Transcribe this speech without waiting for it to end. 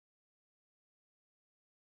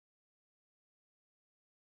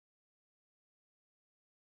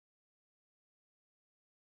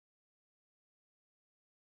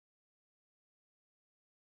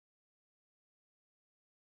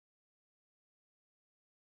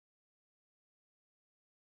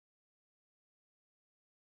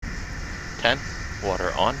10,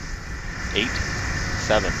 water on, 8,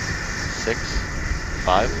 7, 6,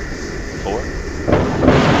 5, 4.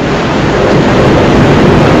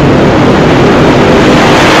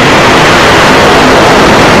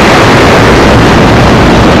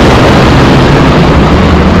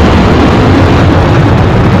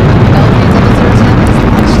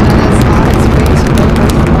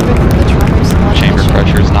 Chamber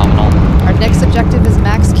pressure is nominal. Our next objective is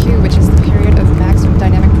max Q, which is the period of maximum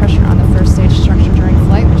dynamic pressure on the first stage structure during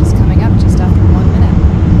flight, which is coming up just after 1 minute.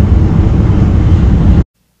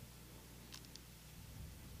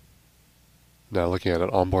 Now looking at an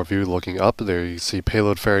onboard view, looking up, there you see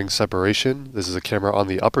payload fairing separation. This is a camera on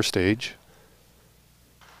the upper stage.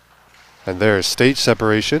 And there is stage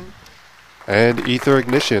separation and ether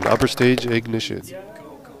ignition, upper stage ignition.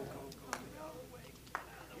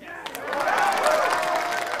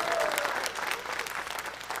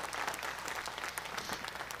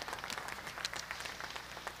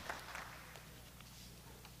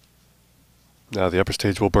 Now the upper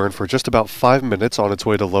stage will burn for just about 5 minutes on its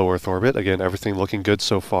way to low Earth orbit. Again, everything looking good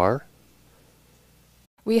so far.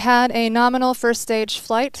 We had a nominal first stage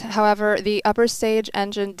flight. However, the upper stage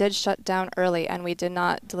engine did shut down early and we did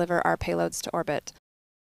not deliver our payloads to orbit.